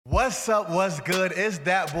What's up, what's good? It's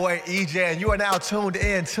that boy EJ, and you are now tuned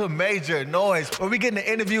in to Major Noise, where we get into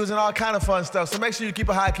interviews and all kind of fun stuff. So make sure you keep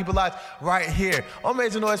it high, keep it live right here on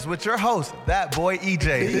Major Noise with your host, that boy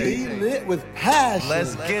EJ. Be lit with passion.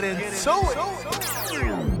 Let's get into it.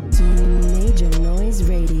 Major Noise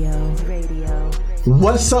Radio.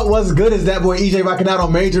 What's up, what's good? It's that boy EJ rocking out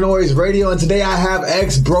on Major Noise Radio, and today I have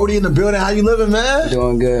X Brody in the building. How you living, man?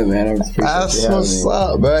 Doing good, man. That's what's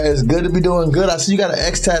up, bro. It's good to be doing good. I see you got an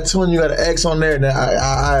X tattoo and you got an X on there. Now,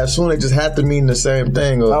 I assume they just have to mean the same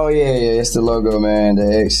thing. Or? Oh yeah, it's the logo, man.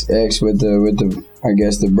 The X with the I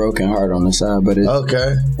guess the broken heart on the side, but it's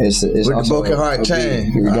okay. It's with the broken heart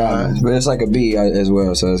chain. You got it. But it's like a B as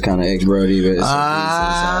well, so it's kind of X Brody. But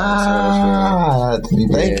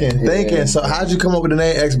thinking. So how'd you come up with the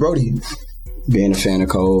name X Brody? Being a fan of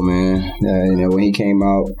Cole, man. When he came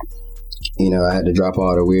out, I had to drop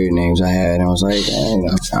all the weird names I had, and I was like,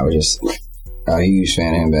 I was just a huge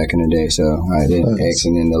fan of him back in the day. So I did X,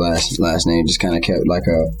 and then the last name just kind of kept like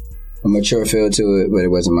a mature feel to it, but it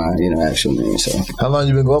wasn't my actual name. So how long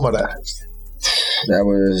you been going by that? That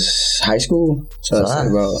was high school. So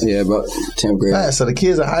about 10th grade. Right, so the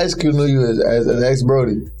kids in high school knew you as X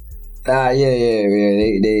Brody. Yeah.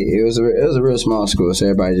 It was a real small school, so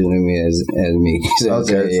everybody just knew me as me. So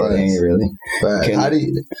okay, they ain't really. But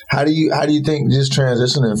how do you think just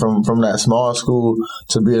transitioning from that small school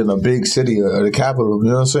to being in a big city or the capital? You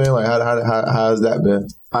know what I'm saying? Like how has that been?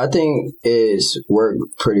 I think it's worked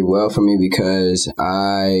pretty well for me because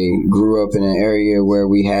I grew up in an area where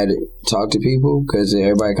we had to talk to people because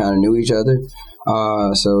everybody kind of knew each other.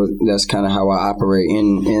 So that's kind of how I operate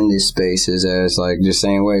in these spaces, as like the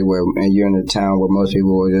same way where you're in a town where most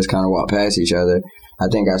people will just kind of walk past each other. I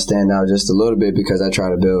think I stand out just a little bit because I try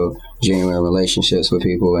to build genuine relationships with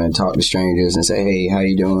people and talk to strangers and say, hey, how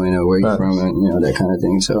you doing, or where you from, and that kind of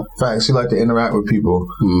thing. So facts. You like to interact with people.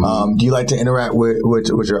 Mm-hmm. Do you like to interact with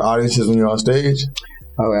your audiences when you're on stage?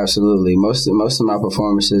 Oh, absolutely. Most of my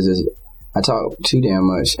performances is I talk too damn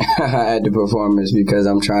much at the performance because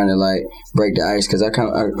I'm trying to like break the ice, because I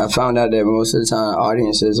found out that most of the time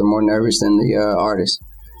audiences are more nervous than the artists.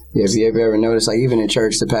 Yeah, if you ever noticed, like even in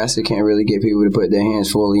church, the pastor can't really get people to put their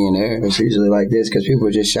hands fully in the air. It's usually like this because people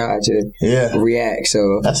are just shy to react.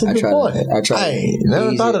 So that's a good point. I try to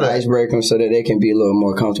never thought of that. Icebreak them so that they can be a little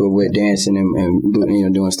more comfortable with dancing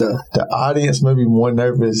and doing stuff. The audience may be more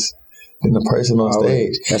nervous than the person on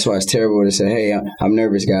stage. That's why it's terrible to say, hey, I'm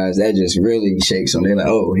nervous, guys. That just really shakes them. They're like,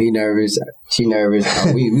 oh, he nervous, she nervous.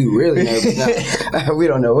 Oh, we really nervous now. We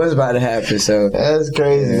don't know what's about to happen. So that's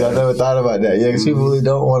crazy. I never thought about that. Yeah, because people really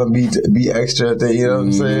don't want to be extra. You know what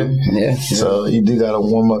I'm saying? Yeah. So you do got to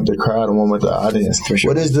warm up the crowd and warm up the audience. For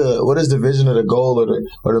sure. What is the vision or the goal or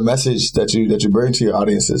the message that you bring to your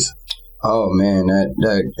audiences? Oh man,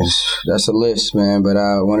 that's a list, man. But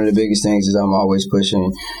one of the biggest things is I'm always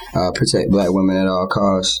pushing protect Black women at all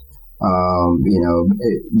costs.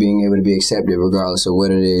 Being able to be accepted regardless of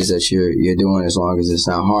what it is that you're doing, as long as it's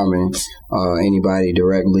not harming anybody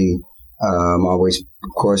directly. I'm always,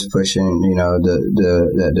 of course, pushing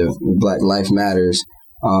the Black life matters.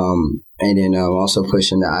 And then also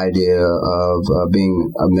pushing the idea of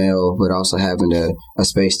being a male, but also having a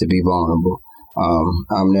space to be vulnerable.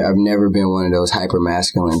 I've never been one of those hyper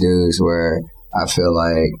masculine dudes where I feel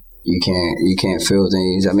like you can't feel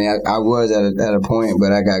things. I mean, I was at a point,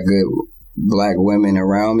 but I got good Black women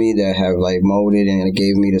around me that have like molded and it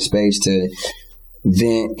gave me the space to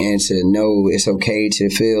vent and to know it's okay to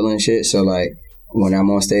feel and shit. So like when I'm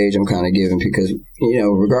on stage, I'm kind of giving, because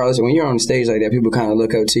regardless, when you're on stage like that, people kind of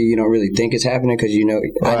look up to you. You don't really think it's happening because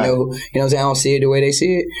right. I know, I don't see it the way they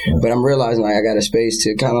see it, but I'm realizing like I got a space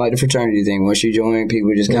to kind of like the fraternity thing. Once you join,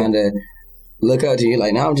 people just kind of look up to you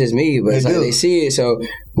like, now I'm just me, but it's like they see it. So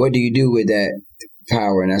what do you do with that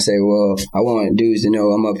power? And I say, well, I want dudes to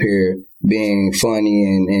know I'm up here being funny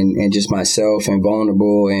and just myself and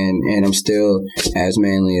vulnerable, and I'm still as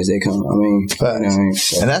manly as they come. I mean,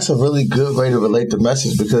 and that's a really good way to relate the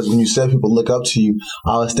message, because when you said people look up to you,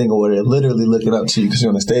 I was thinking, well, they're literally looking up to you because you're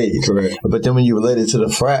on the stage. Correct. But then when you relate it to the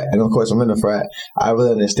frat, and of course I'm in the frat, I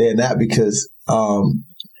really understand that because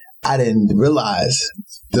I didn't realize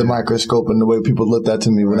the microscope and the way people looked at to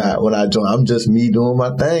me when I joined. I'm just me doing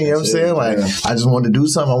my thing, you know what I'm saying? Like, I just wanted to do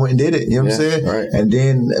something. I went and did it, you know what I'm saying? Right. And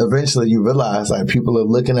then eventually you realize, like, people are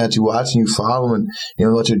looking at you, watching you, following,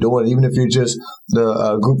 what you're doing. Even if you're just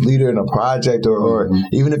the group leader in a project or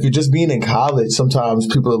even if you're just being in college, sometimes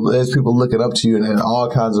there's people looking up to you in all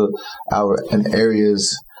kinds of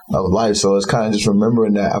areas of life. So it's kind of just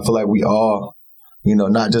remembering that. I feel like we all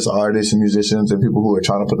not just artists and musicians and people who are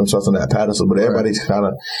trying to put themselves on that pedestal, but everybody's kind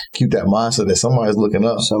of keep that mindset that somebody's looking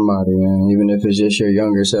up. Somebody, man. Even if it's just your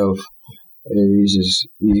younger self,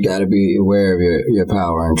 you got to be aware of your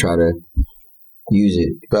power and try to use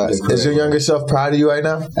it. But is your younger self proud of you right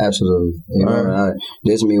now? Absolutely.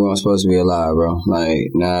 This me when I'm supposed to be alive, bro. Like,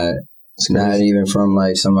 not even from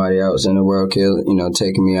like somebody else in the world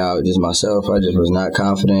taking me out, just myself. I just was not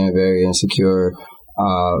confident, very insecure.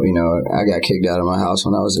 I got kicked out of my house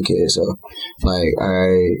when I was a kid. So like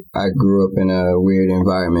I grew up in a weird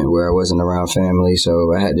environment where I wasn't around family.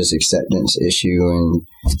 So I had this acceptance issue, and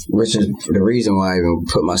which is the reason why I even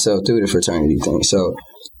put myself through the fraternity thing. So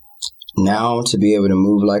now to be able to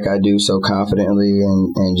move like I do so confidently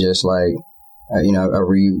and just like, I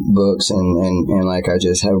read books and like I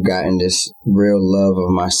just have gotten this real love of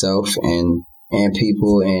myself and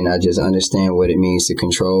people, and I just understand what it means to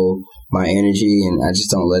control my energy, and I just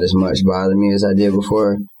don't let as much bother me as I did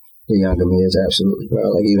before. The younger me is absolutely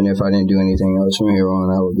proud. Like, even if I didn't do anything else from here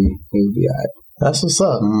on, he would be all right. That's what's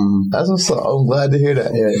up. That's what's up. I'm glad to hear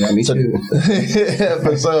that. Yeah, me too. Yeah,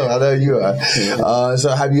 for sure. I know you are. Yeah. So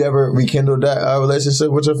have you ever rekindled that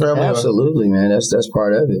relationship with your family? Absolutely, man. That's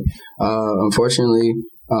part of it. Unfortunately,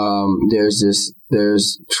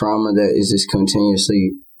 there's trauma that is just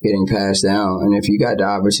continuously getting passed down. And if you got the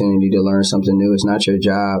opportunity to learn something new, it's not your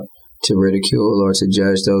job to ridicule or to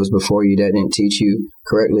judge those before you that didn't teach you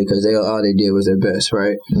correctly, because all they did was their best,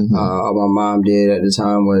 right? Mm-hmm. All my mom did at the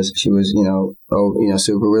time was she was,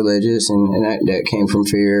 super religious, and that came from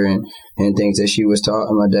fear and things that she was taught.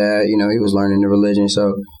 And my dad, he was learning the religion,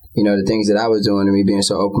 so the things that I was doing and me being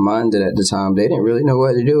so open-minded at the time, they didn't really know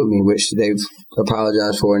what to do with me, which they've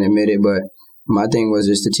apologized for and admitted, but my thing was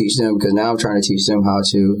just to teach them, because now I'm trying to teach them how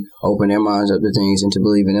to open their minds up to things and to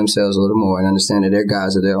believe in themselves a little more and understand that they're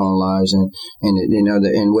gods of their own lives, and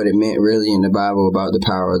what it meant really in the Bible about the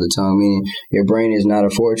power of the tongue, meaning your brain is not a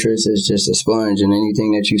fortress, it's just a sponge, and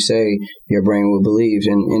anything that you say, your brain will believe.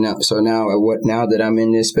 And so now that I'm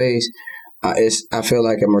in this space, I feel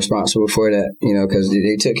like I'm responsible for that, because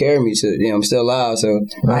they took care of me. So, I'm still alive. So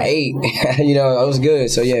I ate, I was good.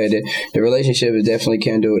 So yeah, the relationship is definitely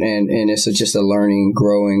kindled, and it's just a learning,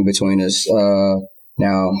 growing between us.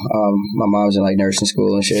 Now, my mom's in like nursing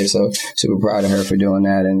school and shit. So super proud of her for doing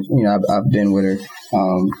that. And, I've been with her,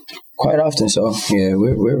 quite often. So yeah,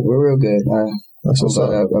 we're real good. I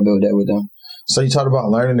built that with them. So you talked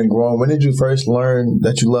about learning and growing. When did you first learn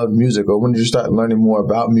that you loved music, or when did you start learning more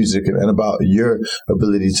about music and about your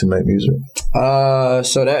ability to make music?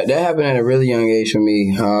 So that happened at a really young age for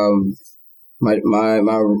me. My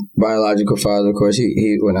biological father, of course,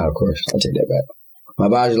 I'll take that back. My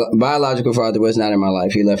biological father was not in my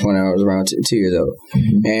life. He left when I was around 2 years old.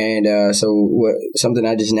 Mm-hmm. And something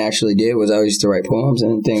I just naturally did was I used to write poems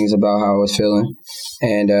and things about how I was feeling.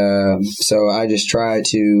 And so I just tried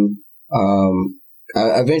to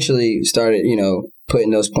I eventually started,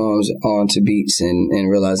 putting those poems onto beats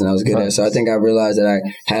and realizing I was good at it. So I think I realized that I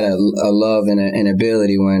had a love and an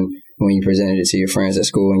ability when you presented it to your friends at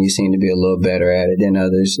school, and you seemed to be a little better at it than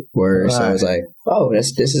others were. Right. So I was like, oh,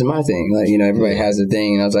 this is my thing. Like, everybody has a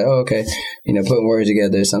thing. And I was like, oh, okay. Putting words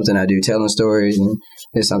together is something I do. Telling stories, and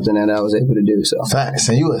it's something that I was able to do. So facts.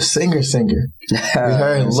 And you a singer. We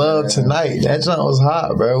heard Love Tonight. That song was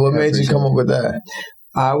hot, bro. What made you come up with that?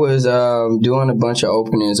 I was doing a bunch of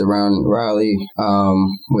openings around Raleigh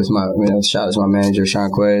with my, shout out to my manager,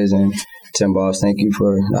 Sean Quez, and Tim Boss. Thank you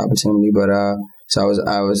for the opportunity. But so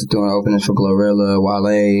I was doing openings for Glorilla,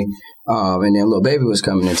 Wale, and then Lil Baby was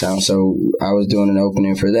coming to town. So I was doing an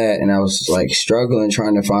opening for that, and I was like struggling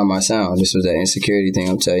trying to find my sound. This was that insecurity thing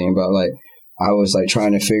I'm telling you about. Like, I was like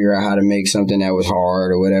trying to figure out how to make something that was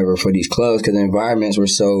hard or whatever for these clubs, because the environments were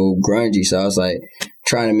so grungy. So I was like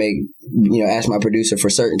trying to make, ask my producer for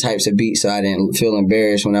certain types of beats so I didn't feel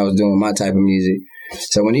embarrassed when I was doing my type of music.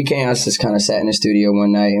 So when he came, I just kind of sat in the studio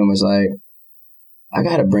one night and was like, I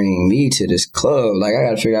got to bring me to this club. Like, I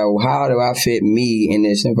got to figure out, how do I fit me in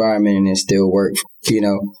this environment and it still work,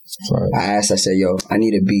 Right. I said, yo, I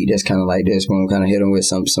need a beat that's kind of like this. When I kind of hit him with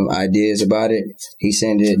some ideas about it, he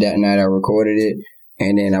sent it that night. I recorded it,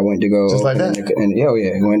 and then I went to go. Just like that?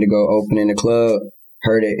 Went to go open in the club.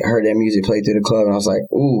 Heard that music play through the club, and I was like,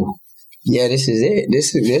 ooh, yeah, this is it.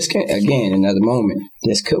 This can, again, another moment.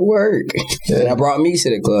 This could work. Yeah. And I brought me to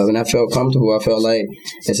the club, and I felt comfortable. I felt like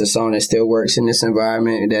it's a song that still works in this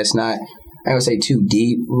environment. That's not I would say too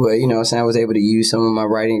deep, but you know what I'm saying, I was able to use some of my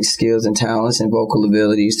writing skills and talents and vocal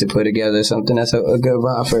abilities to put together something that's a good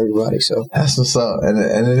vibe for everybody. So that's what's up, and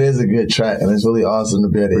it is a good track, and it's really awesome to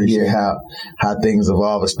be able to hear how things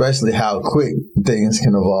evolve, especially how quick things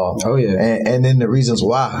can evolve. Oh yeah, and then the reasons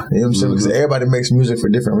why. You know what I'm saying? Because everybody makes music for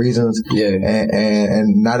different reasons. Yeah,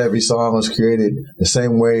 and not every song was created the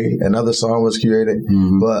same way another song was created.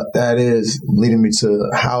 But that is leading me to,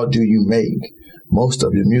 how do you make most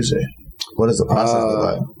of your music? What is the process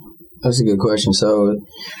like? That's a good question. So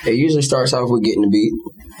it usually starts off with getting the beat.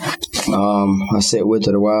 I sit with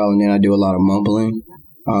it a while, and then I do a lot of mumbling.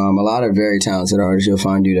 A lot of very talented artists you'll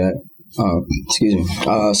find do that. Excuse me.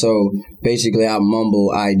 So basically, I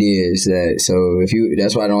mumble ideas that's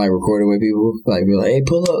why I don't like recording with people. Like, be like, hey,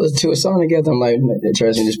 pull up, let's do a song together. I'm like,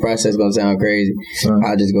 trust me, this process is gonna sound crazy.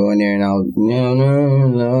 I'll just go in there and I'll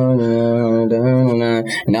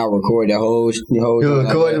and I'll record the whole. You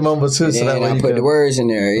record the mumble too, so that way I put the words in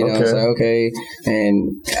there. You know, it's like, okay,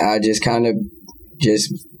 and I just kind of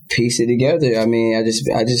just piece it together. I mean, I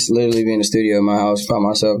just literally be in the studio in my house by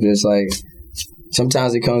myself, just like.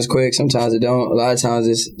 Sometimes it comes quick, sometimes it don't. A lot of times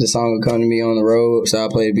the song will come to me on the road, so I'll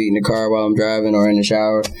play the beat in the car while I'm driving or in the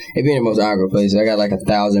shower. It be in the most awkward places. I got like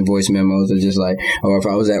 1,000 voice memos of just like, or if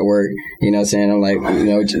I was at work, you know what I'm saying? I'm like, you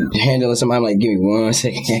know, handling somebody, I'm like, give me 1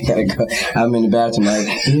 second, I gotta go. I'm in the bathroom like,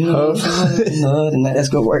 let's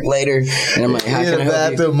go work later. And I'm like, how can I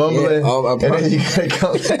help you? Mumbling, and then you gotta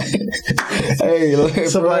come back. Hey, look,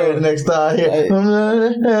 somebody next time here.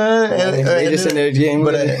 They just in there getting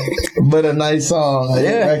but a nice song.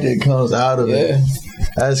 Yeah. Record comes out of it.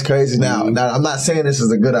 That's crazy. Now, I'm not saying this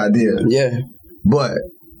is a good idea. Yeah. But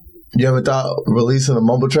you ever thought releasing a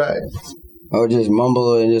mumble track? Or just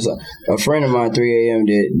mumble and just a friend of mine, 3 a.m.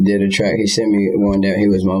 did a track. He sent me one that he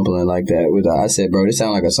was mumbling like that. I said, bro, this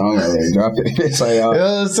sounds like a song right there. Drop it. It's like, you know what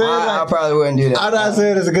I'm saying? I probably wouldn't do that. I'm not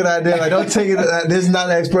saying it's a good idea. Like, don't take it. This is not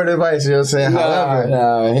expert advice. You know what I'm saying? However,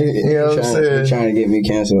 you know what I'm saying? He's trying to get me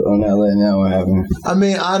canceled. I'm not letting that one happen. I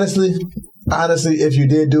mean, honestly, if you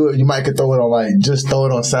did do it, you might could throw it on throw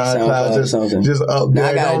it on SoundCloud, just up there. Now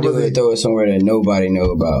I gotta do it, throw it somewhere that nobody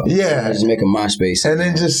know about. Yeah, just make a MySpace, and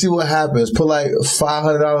then just see what happens. Put like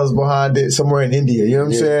 $500 behind it somewhere in India. You know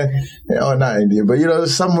what I'm saying? Or not India, but you know,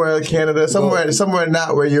 somewhere in Canada, somewhere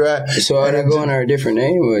not where you're at. So are they going under a different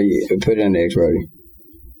name, or you put it in the X-Brody?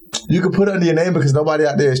 You can put it under your name because nobody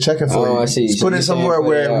out there is checking for you. I see. Just put it somewhere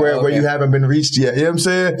where you haven't been reached yet. You know what I'm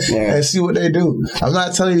saying? Yeah. And see what they do. I'm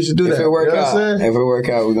not telling you should do that. If it work out,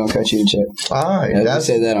 we're gonna cut you a check. All right, that's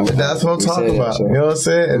what I'm talking about. So. You know what I'm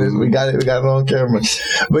saying? And we got it on camera.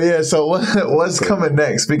 But yeah, so what's coming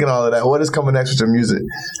next? Speaking of all of that, what is coming next with your music?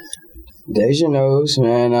 Deja knows,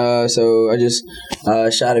 man. So I just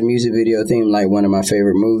shot a music video themed like one of my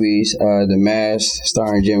favorite movies, The Mask,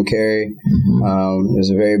 starring Jim Carrey. There's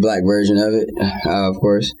a very black version of it, of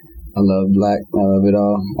course. I love black. I love it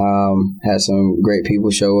all. Had some great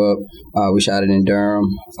people show up. We shot it in Durham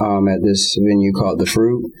at this venue called The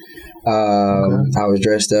Fruit. I was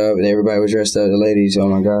dressed up, and everybody was dressed up. The ladies, oh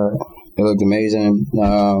my God, it looked amazing.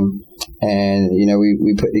 And you know,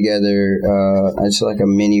 we put together it's like a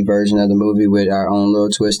mini version of the movie with our own little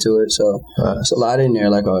twist to it. So it's a lot in there,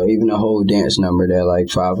 like even a whole dance number that like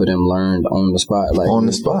 5 of them learned on the spot. Like on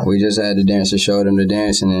the spot, we just had the dancer show them the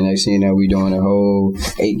dance, and then next thing you know, we doing a whole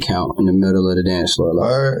 8 count in the middle of the dance floor.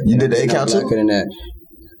 Like, you did the 8 count too? Than that.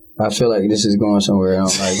 I feel like this is going somewhere. I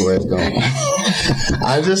don't like where it's going.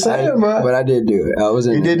 I'm just saying, bro. But I did do it. I was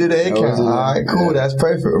in. You did do the 8 count. All right, cool. That's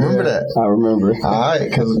perfect. Remember that. I remember. All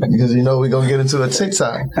right, because you know we're gonna get into a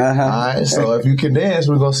TikTok. All right, so if you can dance,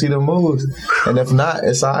 we're gonna see the moves, and if not,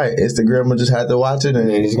 it's all right. Instagram will just have to watch it, and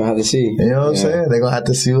they're just gonna have to see. You know what I'm saying? They're gonna have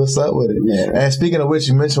to see what's up with it. Yeah. And speaking of which,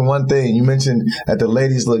 you mentioned one thing. You mentioned that the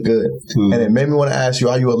ladies look good, and it made me want to ask you: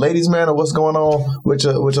 are you a ladies' man, or what's going on with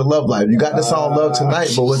your love life? You got the song "Love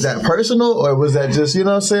Tonight," but was that personal? Or was that just, you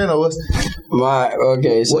know what I'm saying? Or what's so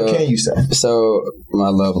what can you say? So my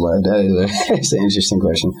love life, that's an interesting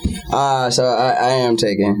question. So I am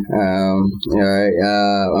taken. All right.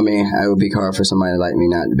 I mean, it would be hard for somebody like me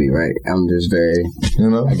not to be, right? I'm just very,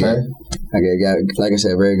 I got, like I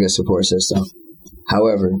said, very good support system.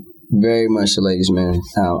 However, very much the ladies' man.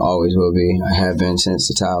 Always will be. I have been since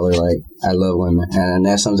the toddler. Like, I love women, and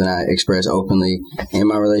that's something I express openly in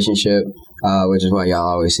my relationship. Which is why y'all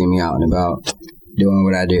always see me out and about doing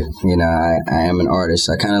what I do. You know, I am an artist.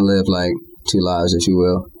 I kind of live like 2 lives, if you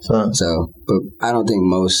will. So, but I don't think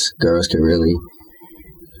most girls could really,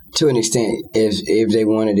 to an extent, if they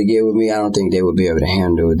wanted to get with me, I don't think they would be able to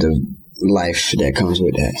handle life that comes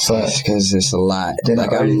with that. Because it's a lot. Then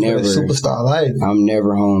like I'm never superstar life. I'm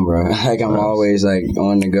never home, bro. Like I'm always like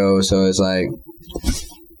on the go. So it's like.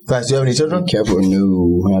 Fast, do you have any children? Careful,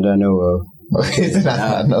 no, I don't know of.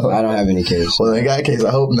 I don't have any kids. Well, in that case, I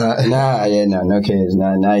hope not. No kids,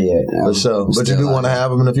 not yet. For sure. But you do want to have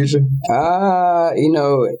them in the future?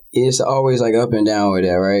 It's always like up and down with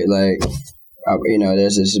that, right? Like,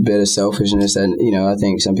 there's this bit of selfishness that, I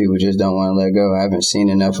think some people just don't want to let go. I haven't seen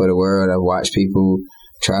enough of the world. I've watched people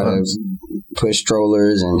try to push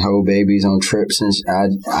strollers and hold babies on trips, and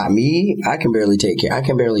I can barely take care. I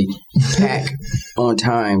can barely pack on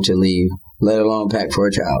time to leave, let alone pack for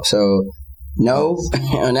a child. So no,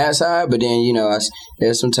 on that side. But then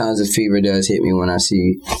there's sometimes the fever does hit me when I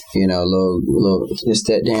see little it's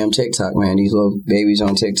that damn TikTok, man. These little babies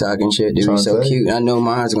on TikTok and shit. They be so cute. I know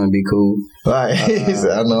mine's gonna be cool. Right.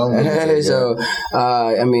 I know. So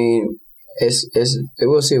I mean.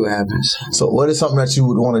 We'll see what happens. So what is something that you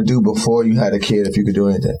would want to do before you had a kid if you could do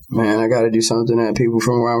anything? Man, I got to do something that people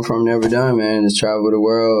from where I'm from never done, man, is travel the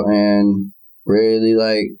world and really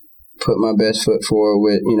like put my best foot forward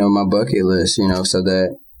with, my bucket list, so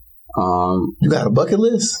that you got a bucket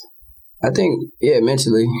list? I think,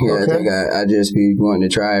 mentally. Yeah, okay. I think I just be wanting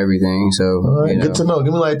to try everything. So, all right, good to know.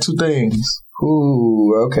 Give me like 2 things.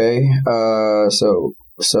 Ooh, okay. So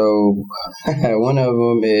one of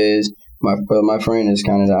them is my friend is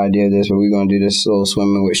kind of the idea of this, but we're going to do this little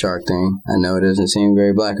swimming with shark thing. I know it doesn't seem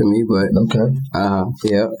very black of me, but okay.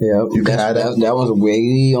 Yep. You can have that. That one's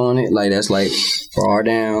way on it. Like that's like far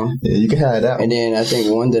down. Yeah, you can have that. And then I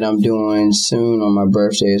think one that I'm doing soon on my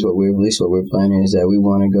birthday is what we're planning is that we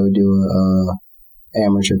want to go do a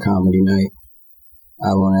amateur comedy night.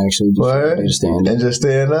 I want to actually just stand up. And just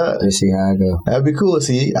stand up. Let's see how I go. That'd be cool.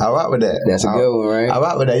 See, I rock with that. That's a good one, right? I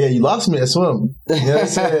rock with that. Yeah, you lost me at swim. You know what I'm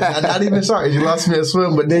saying? Not even sharks. You lost me at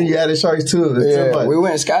swim, but then you added sharks too. Yeah, we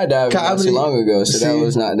went skydiving not too long ago, so that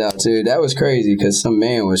was knocked out too. That was crazy because some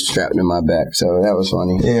man was strapped in my back, so that was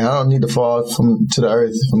funny. Yeah, I don't need to fall to the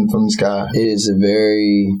earth from the sky. It is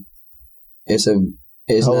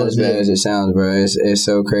it's not as bad as it sounds, bro. It's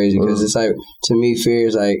so crazy because it's like, to me, fear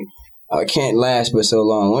is like, I can't last but so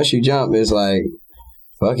long. Once you jump, it's like,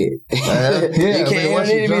 fuck it. You don't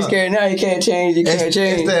need to be scared now. You can't change. It's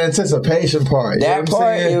the anticipation part. That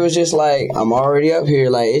part, it was just like, I'm already up here.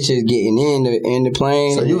 Like, it's just getting in the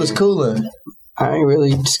plane. So you was cooling. I ain't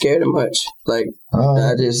really scared of much. Like,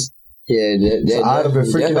 I just... Yeah, so I'd have been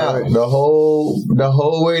freaking out the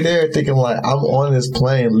whole way there, thinking like, I'm on this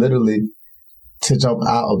plane literally to jump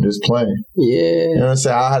out of this plane. Yeah. You know what I'm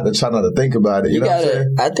saying? I had to try not to think about it. You know what I'm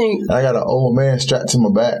saying? I think I got an old man strapped to my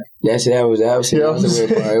back. That was the weird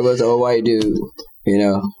part. It was an old white dude.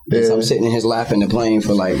 So I'm sitting in his lap in the plane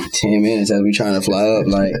for like 10 minutes as we trying to fly up.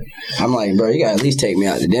 Like, I'm like, bro, you gotta at least take me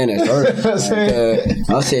out to dinner first.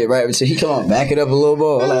 I'll say it right. So he come on, back it up a little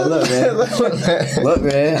more. I'm like, look,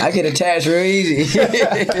 man, I get attached real easy.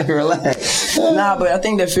 Relax. Nah, but I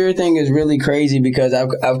think the fear thing is really crazy because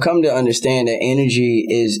I've come to understand that energy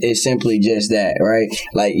is simply just that, right?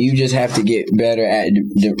 Like, you just have to get better at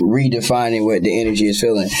redefining what the energy is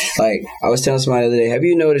feeling. Like, I was telling somebody the other day, have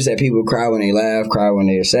you noticed that people cry when they laugh, cry when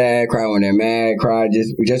they're sad, cry when they're mad, cry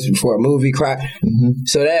just before a movie, cry? Mm-hmm.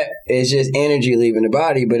 So that is just energy leaving the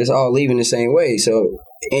body, but it's all leaving the same way. So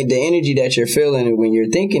the energy that you're feeling when you're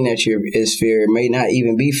thinking that is fear may not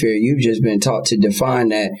even be fear. You've just been taught to define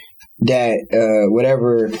that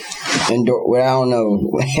whatever, I don't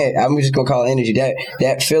know, I'm just gonna call it energy.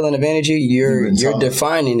 That feeling of energy, you're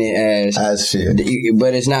defining it as fear,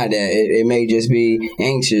 but it's not that. It may just be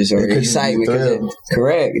anxious or excitement.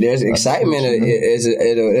 Correct. There's excitement.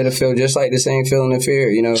 It'll feel just like the same feeling of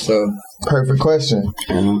fear. So. Perfect question.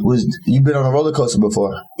 Was you been on a roller coaster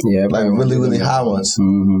before? Yeah, like really, really high ones.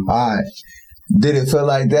 Mm-hmm. All right. Did it feel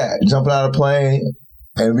like that? Jumping out of a plane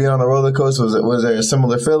and being on a roller coaster, was there a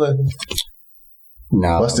similar feeling?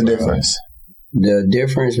 No. What's the difference? The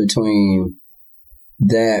difference between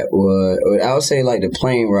that was, I would say like the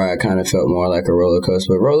plane ride kind of felt more like a roller coaster,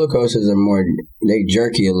 but roller coasters are more, they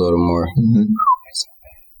jerky a little more. Mm-hmm.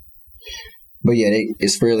 But yeah,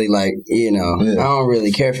 it's really like, I don't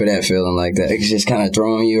really care for that feeling like that. It's just kind of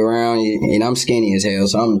throwing you around. And I'm skinny as hell,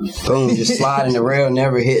 so I'm just sliding the rail,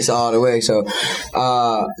 never hits all the way. So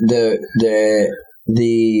the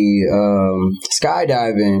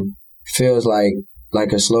skydiving feels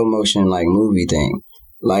like a slow motion like movie thing.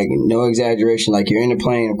 Like, no exaggeration. Like, you're in the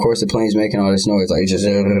plane. Of course, the plane's making all this noise. Like, just,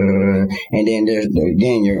 and then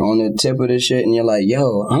you're on the tip of the shit, and you're like,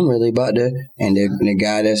 yo, I'm really about to. And the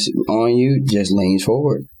guy that's on you just leans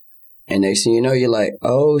forward. And next thing you know, you're like,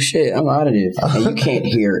 oh shit, I'm out of this. And you can't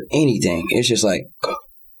hear anything. It's just like,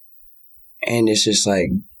 and it's just like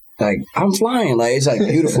I'm flying. Like, it's like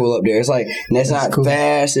beautiful up there. It's like, and it's not cool.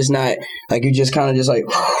 Fast. It's not like you just kind of just like,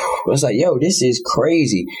 it's like, yo, this is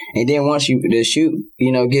crazy. And then once the chute,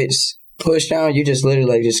 gets pushed down, you just literally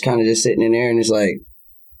like just kind of just sitting in there, and it's like,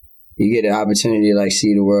 you get the opportunity to like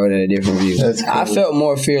see the world at a different view. Cool. I felt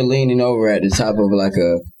more fear leaning over at the top of like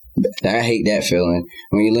I hate that feeling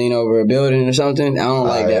when you lean over a building or something. I don't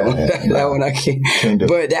like that one. That one I can't.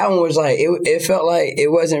 But that one was like it felt like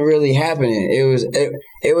it wasn't really happening.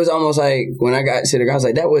 It was almost like when I got to the guy, I was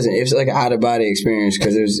like, that wasn't. It was like an out of body experience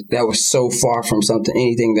because that was so far from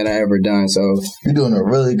anything that I ever done. So you're doing a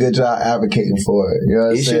really good job advocating for it. You know what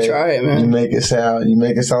I'm saying? You should try it, man. You make it sound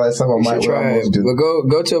like something I might almost do. But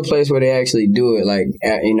go to a place where they actually do it. Like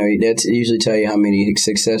that's usually tell you how many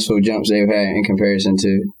successful jumps they've had in comparison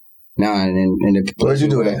to. Where'd you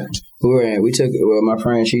do that? My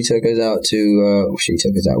friend, she took us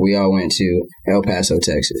out. We all went to El Paso,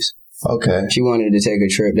 Texas. Okay. She wanted to take a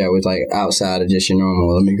trip that was like outside of just your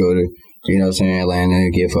normal. Let me go to, Atlanta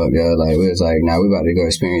and get fucked up. Like, we was like, we about to go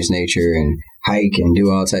experience nature and hike and do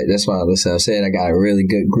all type. That's why I said I got a really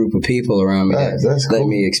good group of people around me that let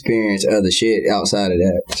me experience other shit outside of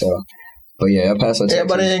that. So, but yeah, El Paso, Texas.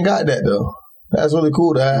 Everybody ain't got that though. That's really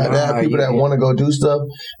cool to have people that want to go do stuff,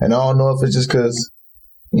 and I don't know if it's just because,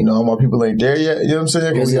 my people ain't there yet. You know what I'm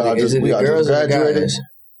saying? Because we all just graduated.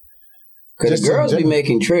 Because the girls be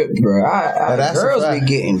making trips, bro. Girls be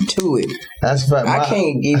getting to it. That's a fact. I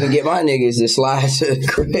can't even get my niggas to slide to the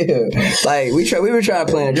crib. Like, we were trying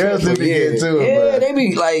to plan a trip for years. To it, yeah, bro. They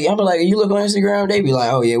be like, I'm like, you look on Instagram, they be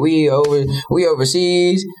like, oh yeah, we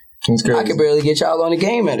overseas. I could barely get y'all on the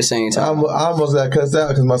game at the same time. I almost got cussed out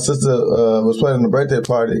because my sister was planning a birthday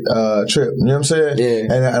party trip. You know what I'm saying?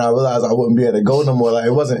 Yeah. And I realized I wouldn't be able to go no more. Like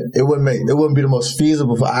it wouldn't be the most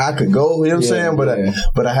feasible for I could go. You know what I'm saying?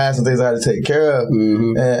 But I had some things I had to take care of.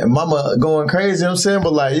 Mm-hmm. And mama going crazy. You know what I'm saying?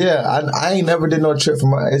 But like, I ain't never did no trip for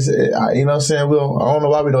my. You know what I'm saying? I don't know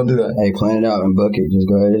why we don't do that. Hey, plan it out and book it. Just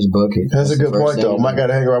go ahead, just book it. That's a good point though. Might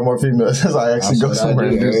gotta hang around more females as I actually go somewhere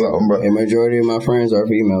and do something, bro. A majority of my friends are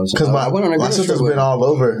females. Because my sister's been all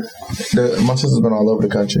over. My sister's been all over the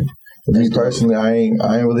country. For me personally, I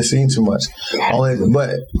ain't really seen too much.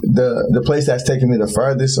 But the place that's taking me the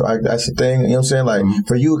furthest, like that's the thing. You know what I'm saying? Like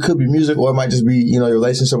for you, it could be music, or it might just be your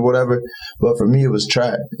relationship or whatever. But for me, it was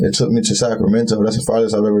track. It took me to Sacramento. That's the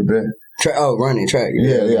farthest I've ever been. Running track.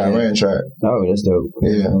 Yeah, I ran track. Oh, that's dope.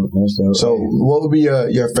 Yeah, that's dope. So, what would be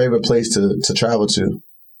your favorite place to travel to?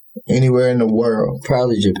 Anywhere in the world?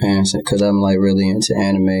 Probably Japan, because I'm like really into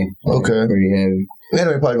anime. Okay. Pretty heavy.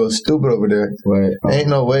 Anime probably goes stupid over there. What? Ain't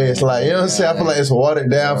no way. It's like, you know what I'm saying? I feel like it's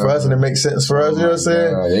watered down for us and it makes sense for us, you know what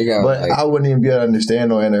I'm saying? But I wouldn't even be able to understand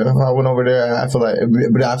no anime. If I went over there, I feel like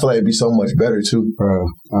it'd be so much better too. Bro,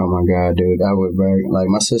 oh my God, dude. I would, bro. Like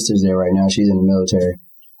my sister's there right now. She's in the military.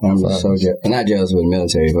 I'm just so jealous. Not jealous with the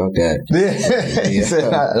military. Fuck that. Yeah. He said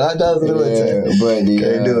not jealous with the military. But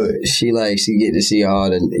can't do it. She get to see all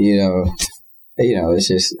the, it's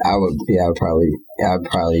just, I'd probably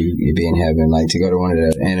be in heaven, like to go to one of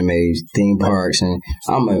the anime theme parks. And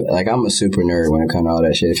I'm a super nerd when it comes to all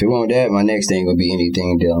that shit. If it won't that, my next thing would be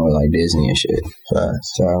anything dealing with like Disney and shit.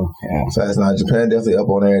 Facts. So, yeah. Facts. Now, Japan definitely up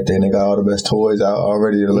on everything. They got all the best toys out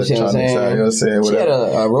already. The electronics out, you know what I'm saying? She had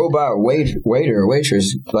a robot waiter or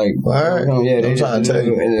waitress. Like, I'm trying to tell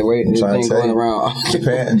you. Going around.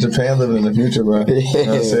 Japan living in the future, bro. You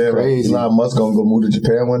know what I'm saying? Crazy. Elon Musk gonna go move to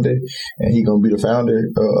Japan one day, and he gonna be the founder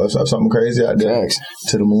of something crazy out there. Facts.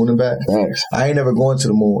 To the moon and back. Thanks. I ain't never going to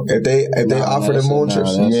the moon. If they offer the moon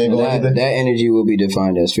trips, you ain't going either. That energy will be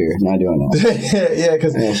defined as fear. Not doing that. Yeah,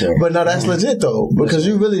 but no, that's legit though, because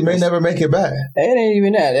you really may never make it back. It ain't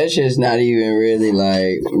even that. That's just not even really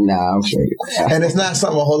like. Nah, I'm straight. And it's not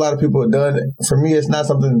something a whole lot of people have done. For me, it's not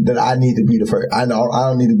something that I need to be the first. I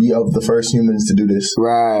don't need to be of the first humans to do this.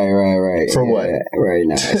 Right. For what? Right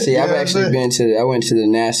now. See, I've actually I went to the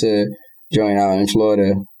NASA joint out in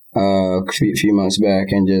Florida. A few months back,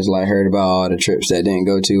 and just like heard about all the trips that didn't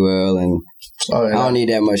go too well, and I don't need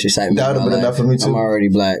that much excitement. That would have been enough for me too. I'm already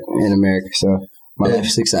black in America, so my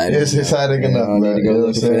life's exciting. It's exciting enough. I don't need to go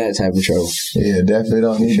looking for that type of trouble. Yeah, definitely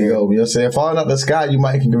don't need to go. You know what I'm saying? Falling out the sky, you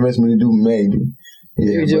might can convince me to do maybe.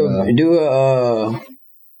 Yeah,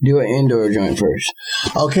 do an indoor joint first.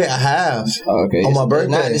 Okay, I have. Okay, on my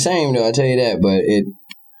birthday. It's not the same though. I tell you that, but it.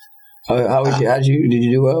 Did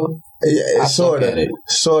you do well? Yeah, sort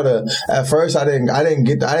of. At first, I didn't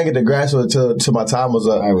get the grasp of it till my time was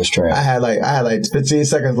up. I was trash. I had like 15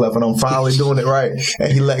 seconds left, and I'm finally doing it right.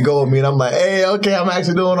 And he let go of me, and I'm like, hey, okay, I'm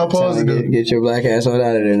actually doing what I'm supposed to do. Get your black ass out of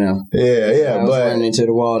there now. Yeah, I was running into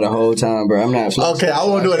the wall the whole time, bro. I'm not. Okay, I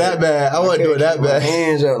won't do it that bad. I won't do it that bad.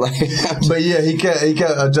 Hands up, like. But yeah, he kept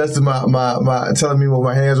adjusting my telling me what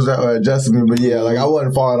my hands was at, or adjusting me. But yeah, like I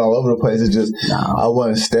wasn't falling all over the place. It's just I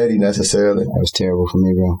wasn't steady necessarily. That was terrible for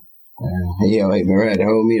me, bro. Yeah, like Barrett to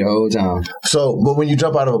hold me the whole time. So, but when you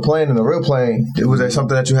jump out of a plane in a real plane, was there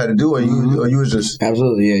something that you had to do, or you was just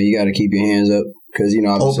absolutely? Yeah, you got to keep your hands up because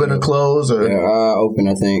open or close or open.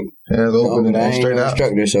 I think hands open and straight out.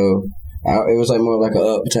 Instructor, so it was like more like a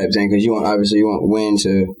up type thing because you want wind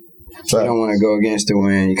to. Right. You don't want to go against the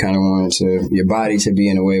wind. You kind of want your body to be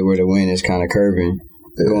in a way where the wind is kind of curving.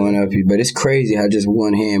 Going up, but it's crazy how just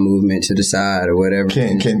one hand movement to the side or whatever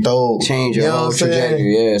can change your whole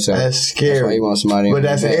trajectory. Yeah, so that's scary. That's why you want somebody. But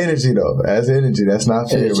that's energy, though. That's energy. That's not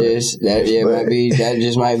fear. That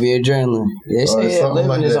just might be adrenaline. They say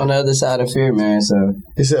living is on the other side of fear, man. So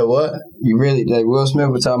you said what? You really like Will Smith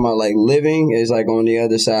was talking about like living is like on the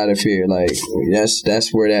other side of fear. Like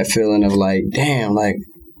that's where that feeling of like damn, like.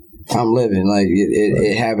 I'm living. Like,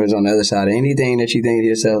 it happens on the other side of anything that you think to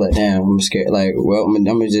yourself, like, damn, I'm scared. Like, well, I'm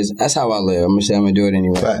gonna just, that's how I live. I'm gonna say I'm gonna do it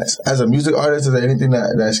anyway. Facts. As a music artist, is there anything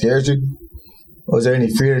that scares you? Or is there any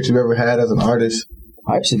fear that you've ever had as an artist?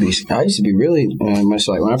 I used to be really, much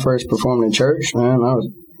like when I first performed in church, man,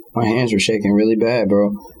 my hands were shaking really bad,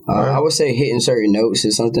 bro. I would say hitting certain notes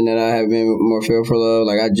is something that I have been more fearful of.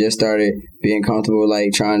 Like, I just started being comfortable,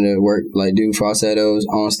 like, trying to work, like, do falsettos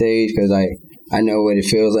on stage because, like, I know what it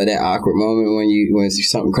feels like, that awkward moment when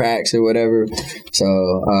something cracks or whatever.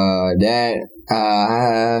 So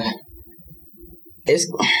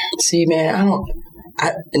see, man,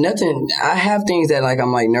 I have things that like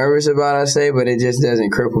I'm like nervous about, I say, but it just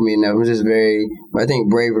doesn't cripple me enough. I think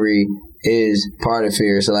bravery is part of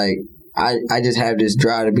fear. So like I just have this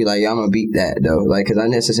drive to be like, I'm gonna beat that though. Like, cause I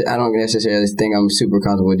don't necessarily think I'm super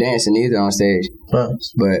comfortable with dancing either on stage.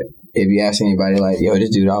 But if you ask anybody like, yo,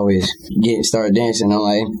 this dude always start dancing, I'm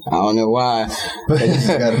like, I don't know why. You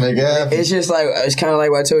gotta make it happen. It's just like, it's kind of like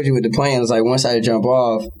what I told you with the plane. It's like once I jump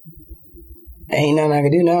off, ain't nothing I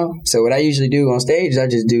can do now. So what I usually do on stage is I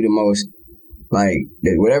just do the most, like,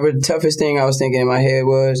 whatever the toughest thing I was thinking in my head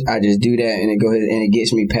was, I just do that and it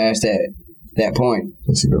gets me past that point.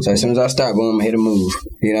 So as soon as I start, boom, hit a move.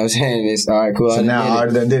 You know what I'm saying? It's all right, cool. So now I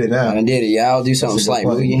already did it now. I did it. Yeah, I'll do something slight.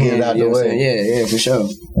 Move your hand out the way. Yeah, for sure.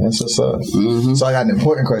 That's what's up. Mm-hmm. So I got an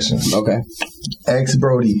important question. Okay. X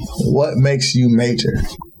Brody, what makes you major?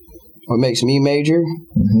 What makes me major?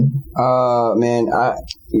 Mm-hmm. Man,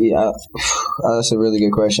 that's a really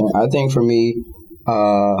good question. I think for me,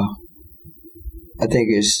 I think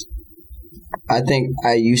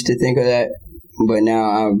I used to think of that, but now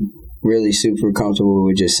I'm really super comfortable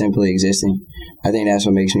with just simply existing. I think that's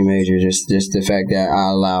what makes me major, just the fact that I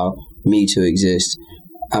allow me to exist.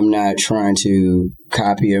 I'm not trying to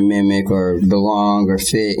copy or mimic or belong or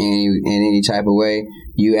fit in any type of way.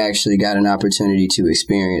 You actually got an opportunity to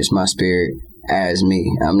experience my spirit as me.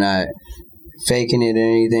 I'm not faking it or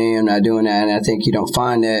anything. I'm not doing that. And I think you don't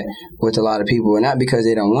find that with a lot of people. And not because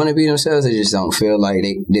they don't want to be themselves. They just don't feel like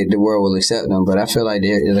the world will accept them. But I feel like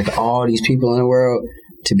there's like all these people in the world.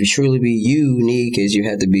 To truly be unique is you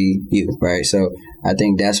have to be you, right? So I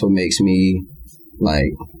think that's what makes me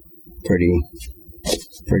like pretty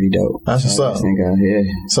dope. That's what's up. Yeah.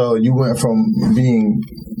 So you went from being,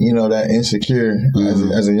 that insecure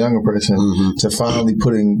as a younger person to finally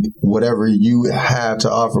putting whatever you have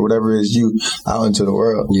to offer, whatever is you, out into the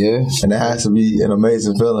world. Yeah. And it has to be an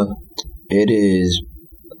amazing feeling. It is,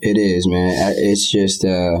 man. It's just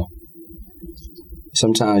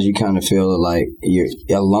sometimes you kind of feel like you're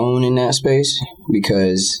alone in that space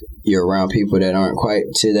because you're around people that aren't quite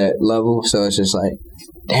to that level. So it's just like,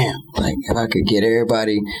 damn, like if I could get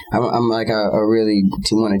everybody, I'm like, I really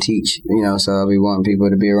want to teach, so I'll be wanting people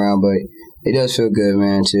to be around, but it does feel good,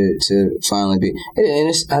 man, to finally be,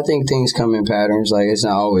 and I think things come in patterns. Like it's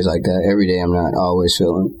not always like that. Every day I'm not always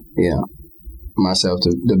feeling, myself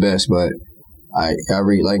the best, but I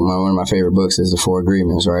read like one of my favorite books is The 4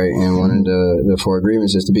 Agreements, right? And one of the 4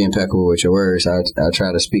 agreements is to be impeccable with your words. I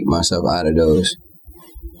try to speak myself out of those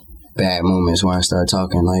bad moments when I start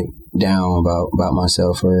talking like down about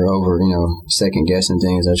myself or over, second guessing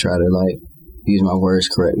things. I try to like use my words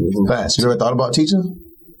correctly. Fast. You ever thought about teaching?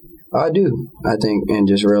 I do. I think in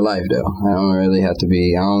just real life though. I don't really have to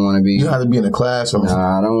be. I don't want to be. You don't have to be in a class or.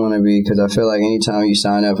 Nah, I don't want to be because I feel like anytime you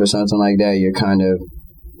sign up for something like that, you're kind of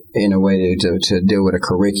in a way to deal with a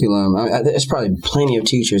curriculum. There's probably plenty of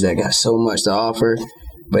teachers that got so much to offer,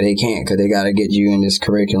 but they can't because they got to get you in this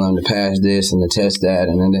curriculum to pass this and to test that,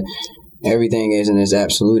 and then everything isn't as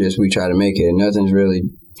absolute as we try to make it. And nothing's really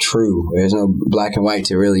true. There's no black and white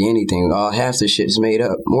to really anything. Half the shit's made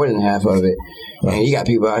up, more than half of it. And you got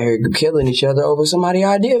people out here killing each other over somebody's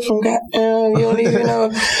idea from you don't even know.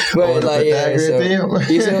 But like, yeah, so,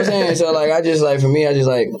 you see what I'm saying? So like, I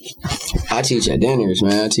teach at dinners,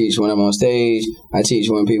 man. I teach when I'm on stage. I teach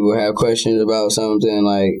when people have questions about something.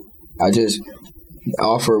 Like, I just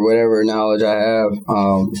offer whatever knowledge I have.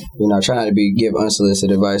 I try not to give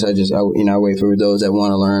unsolicited advice. I wait for those that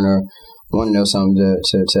want to learn or want to know something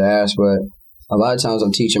to ask. But a lot of times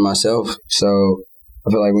I'm teaching myself, so I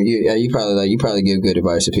feel like when you probably give good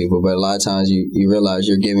advice to people, but a lot of times you realize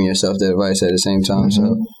you're giving yourself that advice at the same time. Mm-hmm.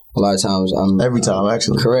 So a lot of times every time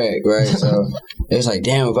actually correct, right? So it's like,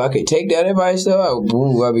 damn, if I could take that advice though,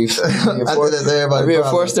 I'd be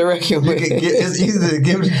forced to reckon with. It's easy to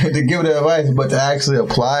give the advice, but to actually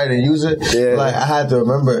apply it and use it, like I had to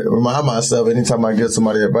remind myself anytime I give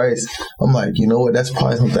somebody advice, I'm like, you know what, that's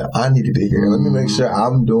probably something I needed to hear. Let me make sure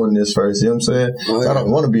I'm doing this first. You know what I'm saying? Oh, yeah. I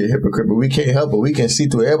don't want to be a hypocrite, but we can't help it. We can see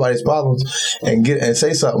through everybody's problems and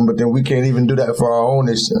say something, but then we can't even do that for our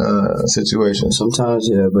own situation. Sometimes,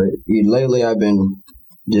 yeah, but lately I've been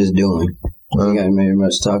just doing. I got very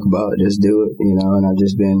much to talk about. Just do it, and I've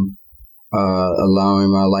just been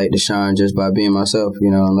allowing my light to shine just by being myself,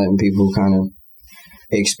 and letting people kind of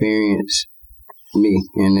experience me.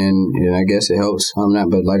 And then I guess it helps.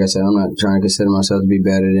 But like I said, I'm not trying to consider myself to be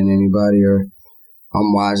better than anybody or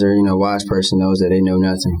I'm wiser. Wise person knows that they know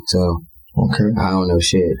nothing. So okay, I don't know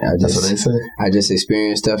shit. That's what they say. I just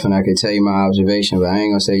experience stuff, and I can tell you my observation, but I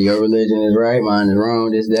ain't gonna say your religion is right, mine is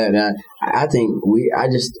wrong, this, that. And I think I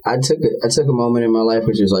took a moment in my life,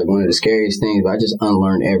 which was like one of the scariest things. But I just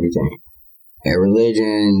unlearned everything,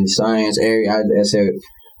 religion, science, I said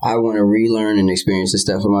I want to relearn and experience this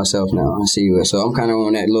stuff for myself now and see what. So I'm kind of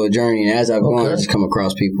on that little journey, and as I've gone, I just come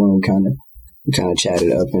across people and we kind of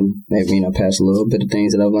chatted up and maybe pass a little bit of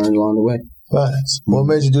things that I've learned along the way. Right. What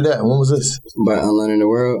made you do that? When was this? By unlearning the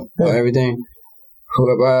world, everything.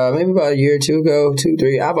 Maybe about a year or two ago, 2,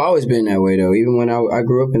 3. I've always been that way though. Even when I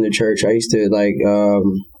grew up in the church, I used to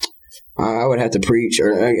I would have to preach,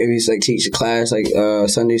 or I used to teach a class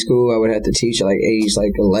Sunday school. I would have to teach at age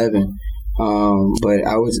 11. But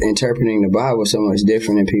I was interpreting the Bible so much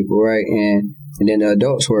different than people, right? And then the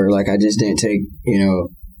adults were I just didn't take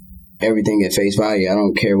everything at face value. I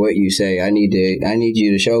don't care what you say. I need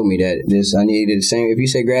you to show me that this. I need the same. If you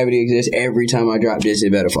say gravity exists, every time I drop this,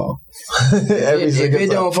 it better fall. If it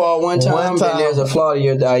don't fall one time, then there's a flaw to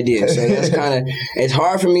your idea. So that's it's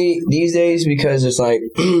hard for me these days because it's like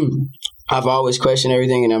I've always questioned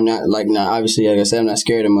everything, and I'm not obviously, like I said, I'm not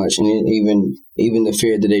scared of much, and even the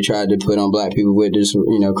fear that they tried to put on black people with this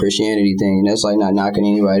Christianity thing. That's not knocking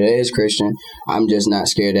anybody that is Christian. I'm just not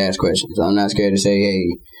scared to ask questions. I'm not scared to say, hey,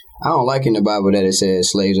 I don't like in the Bible that it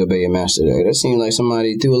says slaves obey your master. That seems like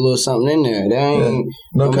somebody threw a little something in there. That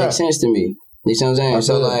don't make sense to me. You see what I'm saying?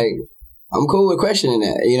 Absolutely. So I'm cool with questioning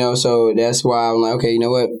that, so that's why I'm like, okay, you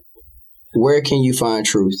know what? Where can you find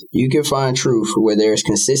truth? You can find truth where there's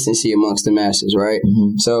consistency amongst the masses, right?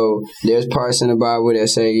 Mm-hmm. So there's parts in the Bible that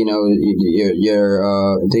say,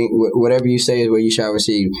 whatever you say is what you shall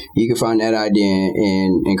receive. You can find that idea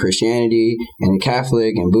in Christianity, and in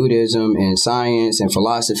Catholic, and Buddhism, and science, and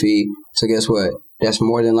philosophy. So guess what? That's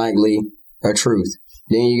more than likely a truth.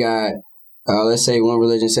 Then you got let's say one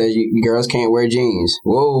religion says you girls can't wear jeans.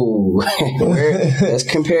 Whoa, let's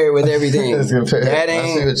compare it with everything.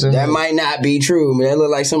 That might not be true. But that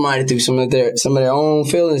look like somebody threw some of their own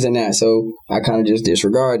feelings in that. So I kind of just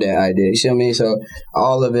disregard that idea. You see what I mean? So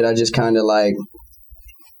all of it, I just kind of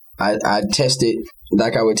I test it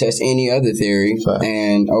like I would test any other theory,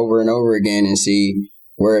 and over again, and see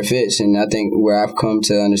where it fits. And I think where I've come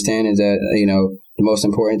to understand is that the most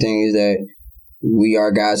important thing is that we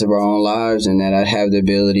are guys of our own lives, and that I have the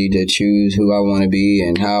ability to choose who I want to be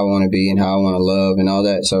and how I want to be and how I want to love and all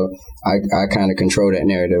that. So I kind of control that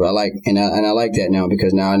narrative. I like that now,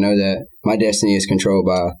 because now I know that my destiny is controlled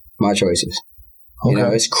by my choices. Okay.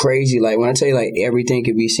 It's crazy. When I tell you everything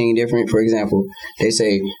could be seen different. For example, they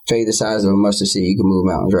say faith the size of a mustard seed, you can move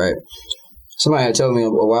mountains, right? Somebody had told me a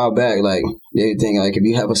while back, they think if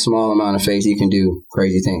you have a small amount of faith, you can do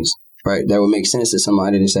crazy things, right? That would make sense to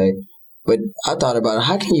somebody to say. But I thought about it.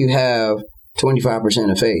 How can you have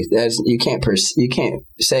 25% of faith? You can't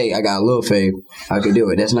say I got a little faith, I could do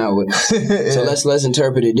it. That's not what. So let's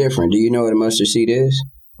interpret it different. Do you know what a mustard seed is?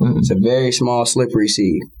 Mm-hmm. It's a very small, slippery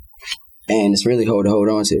seed, and it's really hard to hold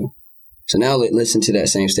on to. So now listen to that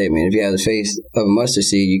same statement. If you have the faith of a mustard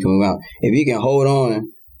seed, you can move out. If you can hold on,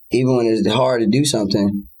 even when it's hard to do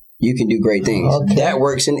something, you can do great things. Okay. That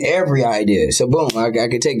works in every idea. So boom, I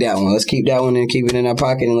could take that one. Let's keep that one and keep it in our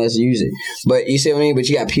pocket and let's use it. But you see what I mean? But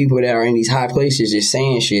you got people that are in these high places just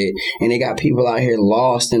saying shit, and they got people out here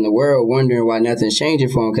lost in the world wondering why nothing's changing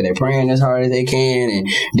for them because they're praying as hard as they can and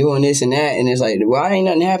doing this and that. And it's like, why ain't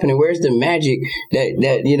nothing happening? Where's the magic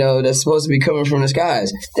that you know that's supposed to be coming from the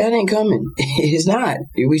skies? That ain't coming. It's not.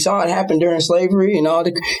 We saw it happen during slavery and all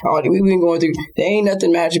we've been going through. There ain't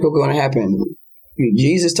nothing magical going to happen.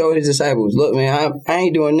 Jesus told his disciples, look, man, I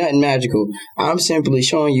ain't doing nothing magical. I'm simply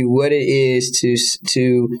showing you what it is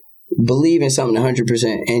to believe in something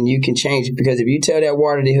 100%, and you can change it. Because if you tell that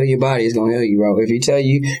water to heal your body, it's gonna heal you, bro. If you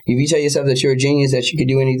tell yourself that you're a genius, that you can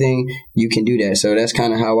do anything, you can do that. So that's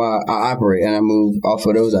kind of how I operate, and I move off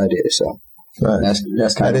of those ideas. So. Right.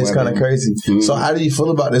 That's kind of crazy. Mm-hmm. So how do you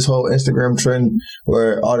feel about this whole Instagram trend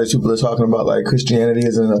where all these people are talking about like Christianity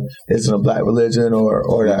isn't a black religion or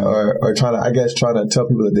trying to tell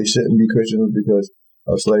people that they shouldn't be Christians because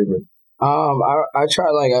of slavery? I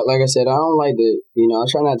try like I said, I don't like I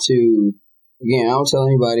try not to. Again, I don't tell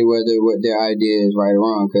anybody what their idea is right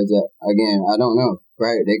or wrong because again, I don't know.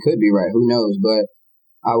 Right? They could be right. Who knows? But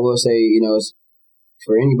I will say, it's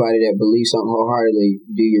for anybody that believes something wholeheartedly,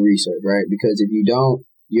 do your research, right? Because if you don't,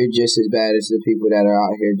 you're just as bad as the people that are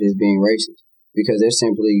out here just being racist. Because they're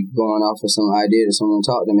simply going off of some idea that someone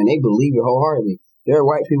taught them, and they believe it wholeheartedly. There are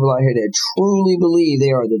white people out here that truly believe they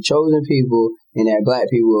are the chosen people, and that black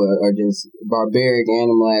people are just barbaric,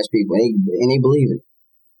 animal-ass people, and they believe it.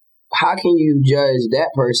 How can you judge that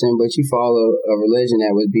person, but you follow a religion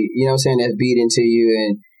that was that's beat into you,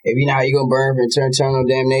 and if you know how you're going to burn for eternal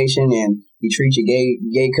damnation, and you treat your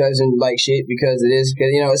gay cousin like shit because of this, because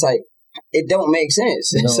it's like it don't make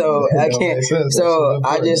sense. So I can't. So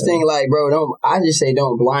I just think like, bro, don't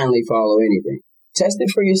blindly follow anything. Test it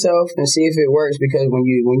for yourself and see if it works. Because when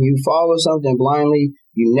you follow something blindly,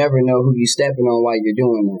 you never know who you're stepping on while you're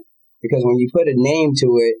doing that. Because when you put a name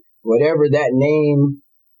to it, whatever that name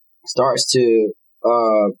starts to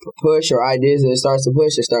push or ideas that it starts to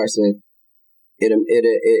push, it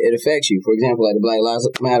affects you. For example, like the Black Lives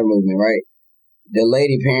Matter movement, right? The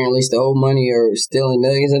lady apparently stole money or stealing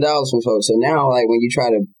millions of dollars from folks. So now, like, when you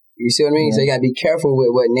try to, you see what I mean? Yeah. So you got to be careful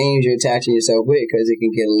with what names you're attaching yourself with because it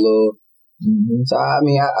can get a little. Mm-hmm. So, I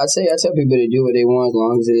mean, I tell people to do what they want as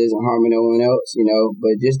long as it isn't harming no one else,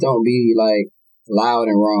 but just don't be, like,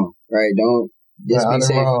 loud and wrong, right? Don't just be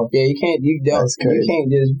saying, you can't just,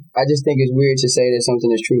 I just think it's weird to say that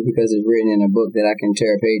something is true because it's written in a book that I can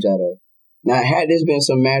tear a page out of. Now, had this been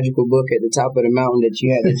some magical book at the top of the mountain that you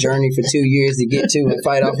had to journey for 2 years to get to and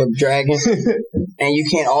fight off a dragon, and you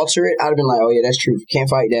can't alter it, I'd have been like, oh yeah, that's true. Can't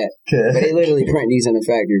fight that. But they literally print these in the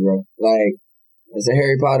factory, bro. Like, it's a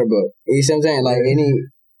Harry Potter book. You see what I'm saying? Like,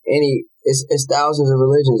 it's thousands of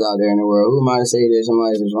religions out there in the world. Who am I to say that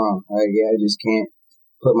somebody's is wrong? Like, yeah, I just can't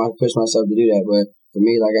push myself to do that. But for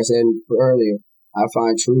me, like I said earlier, I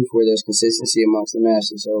find truth where there's consistency amongst the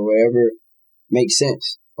masses. So whatever makes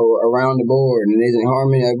sense. Or around the board and isn't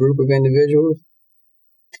harming a group of individuals.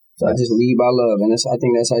 So I just lead by love, and I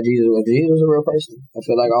think that's how Jesus was. Jesus was a real person. I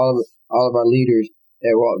feel like all of our leaders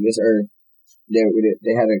that walked this earth,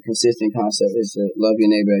 they had a consistent concept: is to love your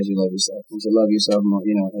neighbor as you love yourself, and to love yourself more,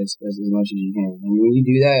 as much as you can. And when you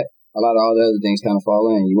do that, a lot of all the other things kind of fall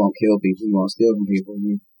in. You won't kill people, you won't steal from people.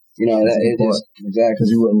 That it is exactly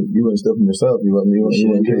because you wouldn't steal from yourself. You wouldn't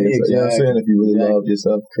kill yourself. You know what I'm saying? If you really loved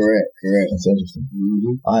yourself. Correct. That's interesting.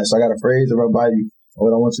 Mm-hmm. All right, so I got a phrase of everybody.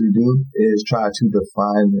 What I want you to do is try to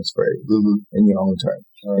define this phrase in your own terms,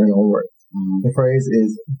 in your own words. Mm-hmm. The phrase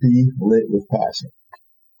is "be lit with passion."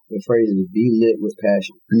 The phrase is "be lit with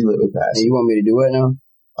passion." Be lit with passion. And you want me to do what now?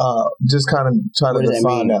 Just kind of try to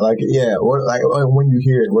define that. Like, yeah, when you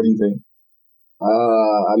hear it, what do you think?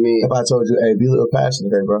 If I told you, hey, be a little passionate,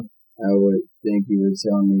 okay, bro? I would think you would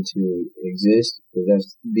tell me to exist, because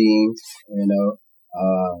that's being,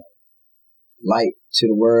 light to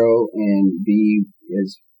the world, and be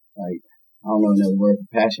is like, I don't know another word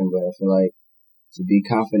for passion, but I feel like to be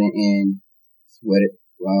confident in what it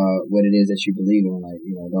is that you believe in. Like,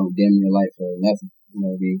 don't dim your light for nothing.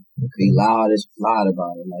 Be loud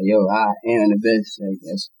about it. Like, yo, I am the best. Like,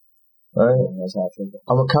 that's how I feel.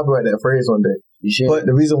 I'm gonna copyright that phrase one day. You should. But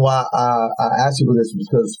the reason why I asked people this is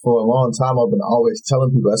because for a long time I've been always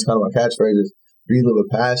telling people that's kind of my catchphrase is "be lit with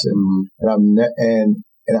passion," and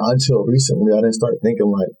until recently I didn't start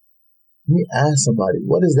thinking like, let me ask somebody,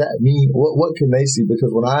 what does that mean? What can they see?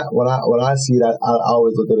 Because when I see that, I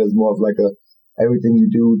always look at it as more of like everything you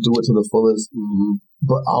do it to the fullest. Mm-hmm.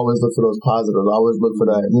 but always look for those positives. Always look for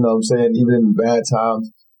that. You know what I'm saying? Even in bad times,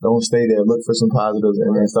 don't stay there. Look for some positives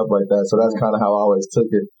and stuff like that. So that's kind of how I always took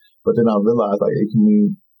it. But then I realized like it can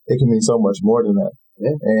mean so much more than that.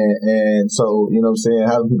 Yeah. And so, you know what I'm saying?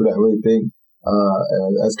 Having people that really think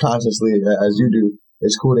as consciously as you do,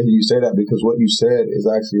 it's cool to hear you say that because what you said is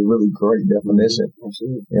actually a really great definition.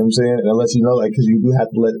 Absolutely. You know what I'm saying? And it lets you know, like, because you do have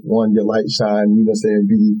to let your light shine, you know what I'm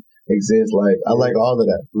saying, exist. Like, I like all of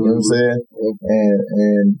that. You know what I'm saying?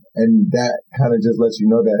 And that kind of just lets you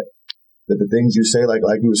know that the things you say, like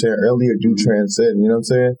you were saying earlier, do transcend. You know what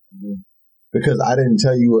I'm saying? Because I didn't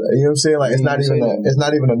tell you, you know what I'm saying? Like, it's not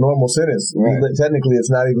even a normal sentence. Right. Technically,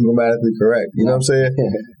 it's not even grammatically correct. You know what I'm saying?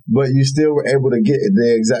 But you still were able to get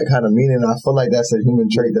the exact kind of meaning. And I feel like that's a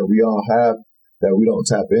human trait that we all have that we don't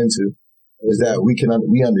tap into. Is that we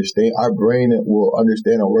understand, our brain will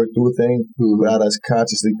understand and work through a thing without us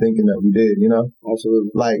consciously thinking that we did, you know?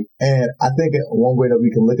 Absolutely. Like, and I think one way that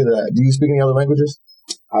we can look at that, do you speak any other languages?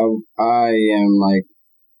 I am like,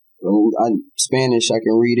 Spanish, I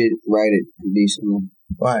can read it, write it decently.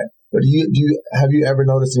 Right. But have you ever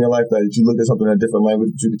noticed in your life that if you looked at something in a different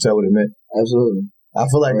language, you could tell what it meant? Absolutely. I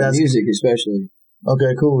feel like that's music, especially.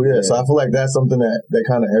 Okay, cool. Yeah. So I feel like that's something that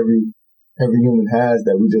kind of every human has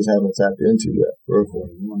that we just haven't tapped into yet. We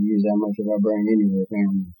don't use that much of our brain anyway,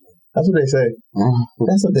 apparently. That's what they say.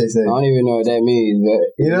 That's what they say. I don't even know what that means, but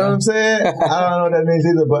you know what I'm saying? I don't know what that means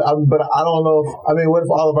either. But I don't know. What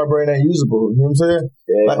if all of our brain ain't usable? You know what I'm saying?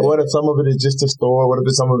 Yeah. Like, what if some of it is just to store? What if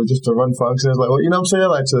some of it just to run functions? Like, you know what I'm saying?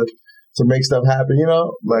 Like to make stuff happen. You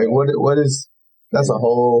know? Like, what is? That's a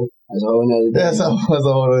whole. That's a whole other thing. That's a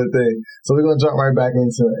whole other thing. So we're gonna jump right back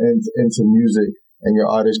into music and your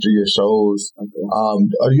artistry, your shows. Okay.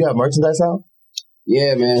 Do you have merchandise out?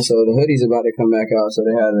 Yeah, man. So the hoodie's about to come back out. So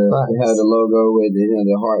they had the logo with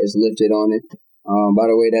the heart is lifted on it. By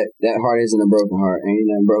the way, that heart isn't a broken heart. Ain't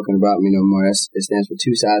nothing broken about me no more. It stands for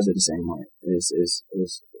two sides of the same heart. It's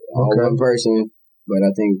all one person, but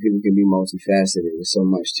I think people can be multifaceted. There's so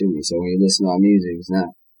much to me. So when you listen to our music, it's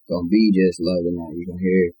not gonna be just loving that. You can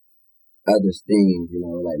hear other things. You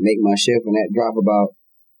know, like Make My Shift when that drop about.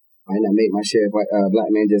 Might not make my shit if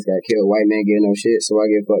black man just got killed, white man get no shit, so I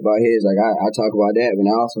get fucked about his. Like, I talk about that, but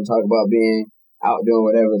I also talk about being out doing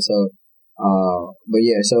whatever. So, but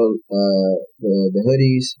yeah, so the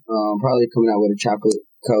hoodies, probably coming out with a chocolate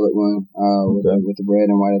colored one, with the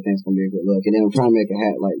red and white. I think it's gonna be a good look. And then I'm trying to make a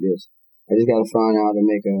hat like this. I just gotta find out to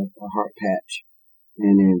make a heart patch,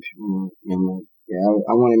 and then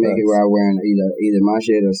I want to make it where I wear either my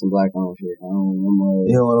shit or some black on shit. I don't know.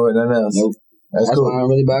 You don't want to wear nothing else. Nope. That's cool. Why I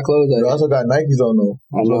don't really buy clothes. You also got Nikes on though.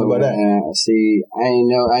 I know about that. See, I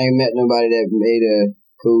ain't met nobody that made a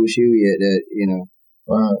cool shoe yet. That you know.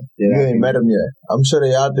 Wow. You ain't met them yet. I'm sure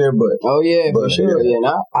they out there, but for sure. Yeah, and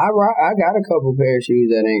I got a couple pair of shoes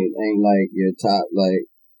that ain't like your top. Like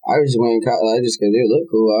I just went just because they look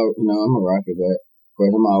cool. I'm a rocker, but of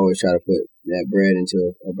course I'm always try to put that bread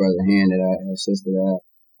into a brother's hand a sister that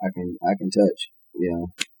I can touch. You know.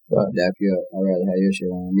 Dap you up. I'd rather have your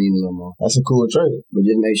shit on. I mean a little more. That's a cool trait. But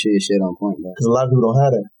just make sure your shit on point, bro. Because a lot of people don't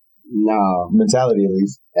have that. No. Mentality, at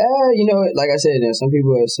least. Like I said, some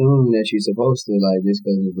people assume that you're supposed to, like, just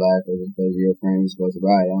because you're black or just because you're a friend, you're supposed to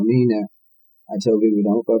buy it. I don't mean that. I tell people,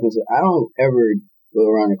 don't fucking... I don't ever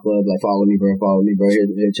go around the club like, follow me, bro.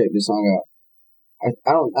 Here, check this song out.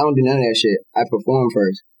 I don't do none of that shit. I perform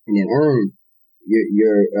first and then earn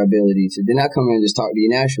your ability to... Then I come in and just talk to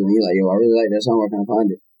you naturally. And you're like, yo, I really like that song. Where can I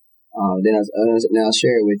find it? Then I'll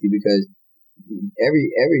share it with you because every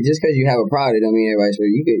just because you have a product, I mean everybody's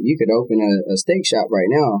you could open a steak shop right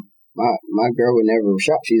now. My girl would never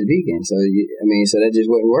shop. She's a vegan, so so that just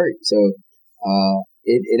wouldn't work. So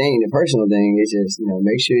it ain't a personal thing. It's just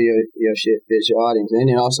make sure your shit fits your audience, and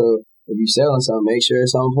then also if you selling something, make sure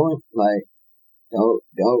it's on point. Like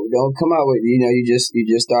don't come out with you just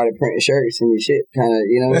started printing shirts and your shit kind of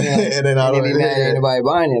and then be mad at anybody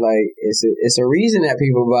buying it. Like it's a reason that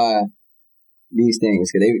people buy these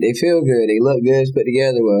things because they feel good, they look good, it's put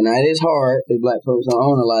together well. Now it is hard because black folks don't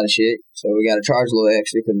own a lot of shit, so we got to charge a little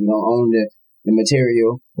extra because we don't own the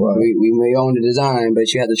material. Right. We may own the design, but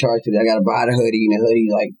you have to charge people. I got to buy the hoodie, and the hoodie,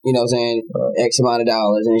 like, what I'm saying, right. X amount of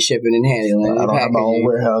dollars, and shipping and handling. I don't have my own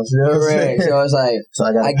warehouse, you know what I'm saying? So it's like, so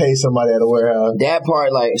I got to pay somebody at a warehouse. That part,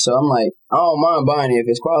 like, so I'm like, I don't mind buying it if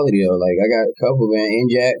it's quality though. Like, I got a couple, man,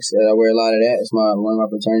 Njax. I wear a lot of that. It's one of my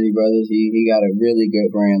fraternity brothers. He got a really good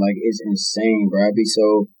brand. Like, it's insane, bro. I'd be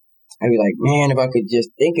like, man, if I could just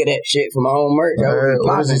think of that shit for my own merch.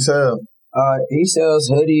 What does he sell? He sells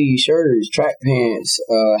hoodies, shirts, track pants,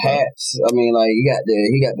 hats. I mean, like he got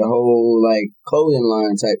the whole like clothing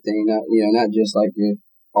line type thing. Not just like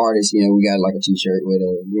artists, you know, we got like a T-shirt with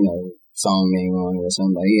a, you know, song name on it or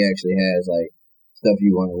something. Like, he actually has like stuff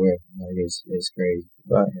you want to wear. Like, it's crazy.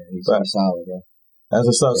 Right. Yeah, he's solid, bro. That's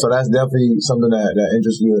what's up. So that's definitely something that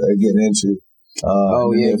interests you getting into.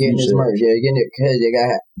 Getting his merch. Yeah, getting it because they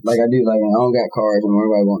got like I do. Like, I don't got cards, and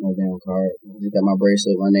nobody want no damn card. I just got my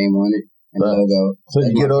bracelet, my name on it, and the logo. So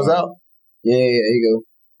you get those out? Yeah, there you go.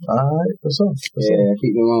 All right, what's up? I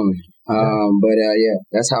keep them on me. But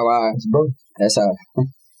that's how I.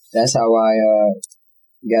 That's how I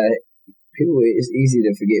got it. People, it's easy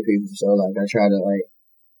to forget people. So like, I try to like,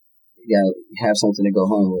 you gotta have something to go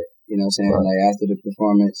home with. You know what I'm saying? Right. Like, after the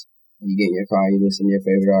performance, you get in your car, you listen to your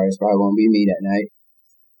favorite artist. Probably won't be me that night.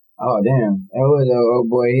 Oh damn, that was oh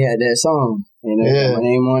boy, he had that song. You know, my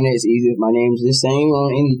name on it. It's easy. My name's the same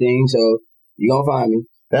on anything, so you gonna find me.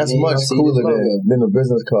 That's much cooler than a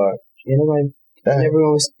business card. Yeah, nobody.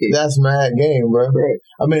 That's mad game, bro. Right.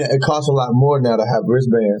 I mean, it costs a lot more now to have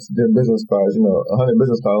wristbands than business cards. You know, 100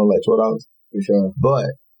 business cards only like $12. For sure. But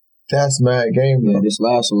that's mad game, though. Yeah, this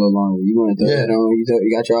lasts a little longer. You want to throw that on? You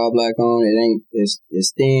got your all black on. It ain't. It's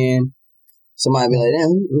thin. Somebody be like, damn,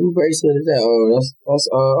 who bracelet is that? Oh, that's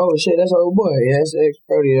oh shit, that's old boy. Yeah, that's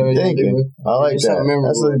ex-Brody. I like that.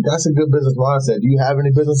 That's a good business mindset. Do you have any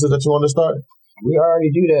businesses that you want to start? We already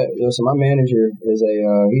do that. So my manager is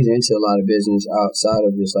he's into a lot of business outside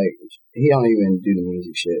of just like, he don't even do the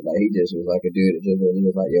music shit. Like, he just was like a dude that just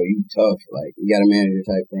was like, yo, you tough. Like, you got a manager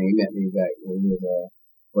type thing. He met me back when we was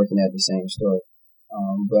working at the same store.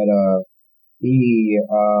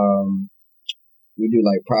 We do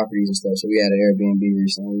like properties and stuff. So we had an Airbnb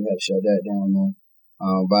recently. We had to shut that down now.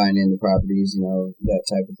 Buying in the properties, you know, that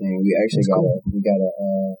type of thing. We actually got a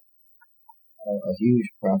huge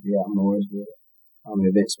property out in Mooresville. An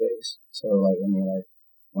event space. So like, I mean, like,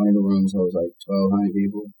 one of the rooms holds like 1,200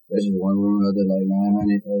 people. There's just one room, other like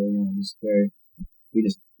 900. We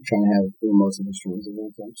just trying to have multiple streams of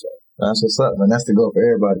income. So that's what's up, man. That's the goal for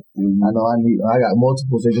everybody. Mm-hmm. I know I got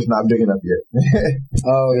multiples. They're just not big enough yet.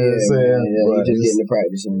 Oh yeah, man. You're just getting to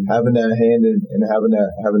practice and having that hand and having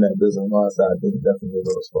that business on our side. I think definitely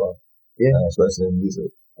goes far. Yeah, especially in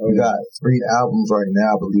music. We got 3 albums right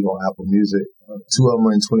now, I believe, on Apple Music. 2 of them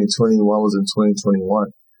are in 2020, one was in 2021,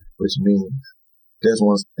 which means there's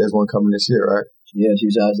one coming this year, right? Yeah, 2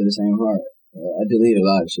 sides of the same heart. I delete a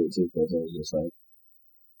lot of shit too because I was just like,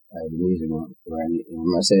 I have the music on. Right? When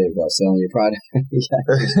I said about selling your product,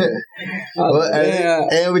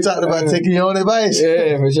 and we talked about taking your own advice.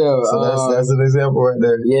 Yeah, for sure. So that's an example right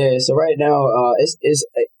there. Yeah. So right now,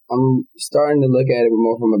 I'm starting to look at it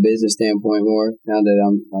more from a business standpoint more now that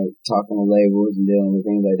I'm like talking to labels and dealing with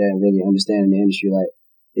things like that and really understanding the industry. Like,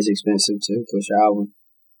 it's expensive to push an album,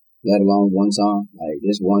 let alone one song. Like,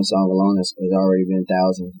 this one song alone has already been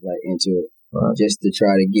thousands like into it, right, just to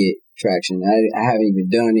try to get traction. I haven't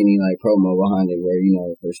even done any like promo behind it where, you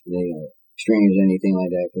know, for streams or anything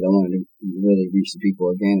like that because I wanted to really reach the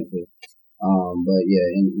people organically. But yeah,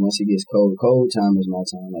 and once it gets cold time is my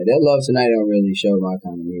time. Like, that Love Tonight don't really show my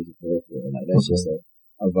kind of music for it. Like, that's just a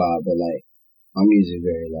vibe. But like, my music is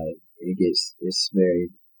very like, it's very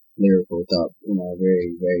lyrical, thought, you know,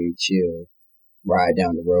 very, very chill, ride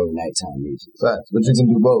down the road, nighttime music. Facts. But you can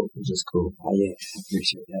do both, which is cool. Oh yeah, I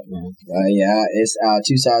appreciate that, man. It's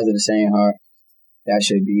 2 sides of the same heart. That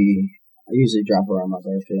should be. I usually drop around my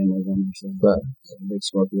birthday in November, so it's a big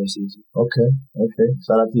Scorpio season. Okay.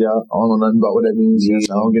 Shout out to y'all. I don't know nothing about what that means. Yeah.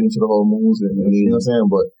 I don't get into the whole moons, you know what I'm saying?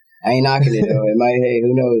 But I ain't knocking it though. It might, hey,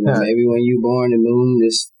 who knows? Yeah. Maybe when you born, the moon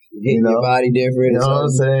just hit your body different. You know what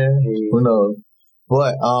I'm saying? Hey. Who knows?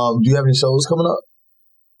 But do you have any shows coming up?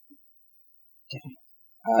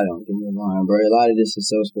 I don't give me a line, bro. A lot of this is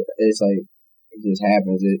it's like, it just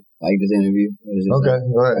happens. It like this interview. Okay,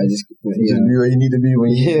 right. I just be where you need to be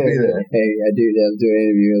when you need to be there. Hey, I do an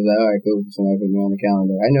interview. I was like, all right, cool. Somebody put me on the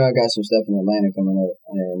calendar. I know I got some stuff in Atlanta coming up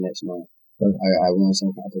next month. Okay. I won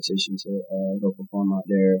some competition to go perform out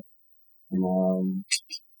there, and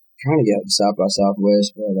trying to get up to South by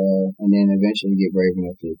Southwest, but and then eventually get brave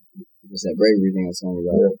enough to. It's that bravery thing I was telling you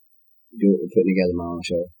about. Yeah. Putting together my own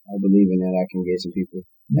show. I believe in that. I can get some people.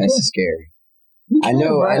 That's scary. I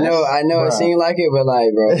know. Bro. It seemed like it, but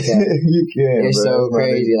like, bro, like, you can. It's so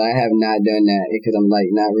crazy. Like, I have not done that because I'm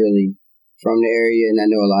like not really from the area, and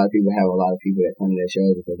I know a lot of people that come to their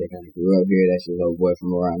shows because they kind of grew up here. That's your little boy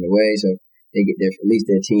from around the way, so they get at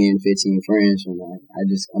least their 10, 15 friends from that.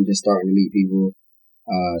 I'm just starting to meet people.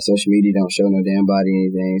 Social media don't show no damn body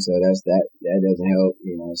anything, so that doesn't help,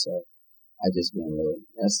 you know. So I just been really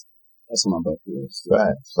that's on my bucket list.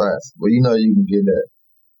 Right. Well, you know you can get that.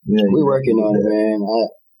 Yeah, we working on it, man.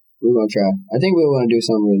 We're gonna try. I think we want to do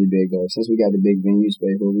something really big though. Since we got the big venue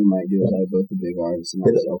space, what we might do is like both the big artists and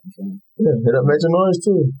just open for them. Yeah, hit up Major Noise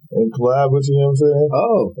too and collab with you. You know what I'm saying?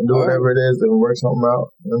 Oh, and do whatever it is and work something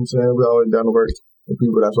out. You know what I'm saying? We're always down to work with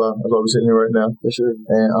people. That's why we're sitting here right now. For sure.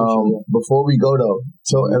 And before we go though,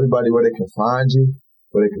 tell everybody where they can find you.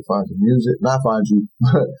 Where they can find your music, not find you,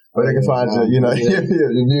 where they can find your music.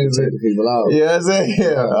 Take the people out. Yeah, I'm saying,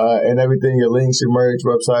 and everything, your links, your merch,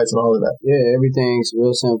 websites, and all of that. Yeah, everything's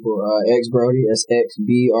real simple. X Brody, that's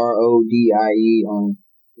XBRODIE on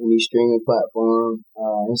any streaming platform.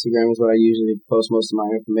 Instagram is what I usually post most of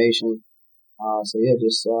my information. So yeah,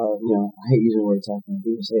 just I hate using the word typing.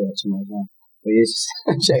 People say that too much now, but yeah, just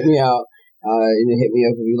check me out. And hit me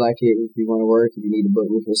up if you like it, if you want to work, if you need to book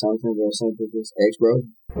me for something, real simple, just X Brody.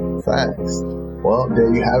 Facts. Well,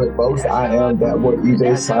 there you have it, folks. I am that boy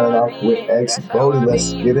EJ signing off with X Brody.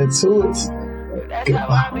 Let's get into it.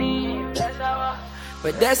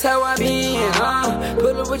 But that's how I be,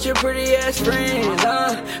 pull up with your pretty ass friends,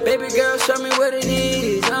 baby girl, show me what it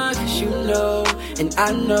is, cause you know, and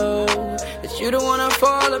I know, that you don't wanna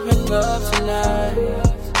fall up in love tonight.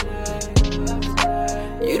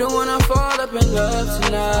 You don't wanna fall up in love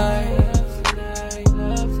tonight.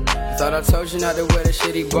 Thought I told you not to wear the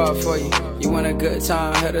shit he bought for you. You want a good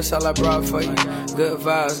time, hell, that's all I brought for you. Good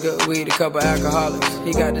vibes, good weed, a couple alcoholics.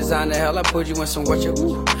 He got designer, hell, I put you in some what you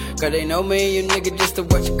ooh. Cause they know me and you nigga just a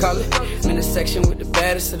what you call it. I'm in the section with the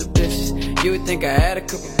baddest of the bitches. You would think I had a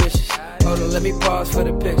couple bitches. Hold on, let me pause for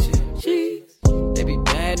the picture. Jeez, they be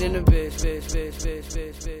bad in the bitch.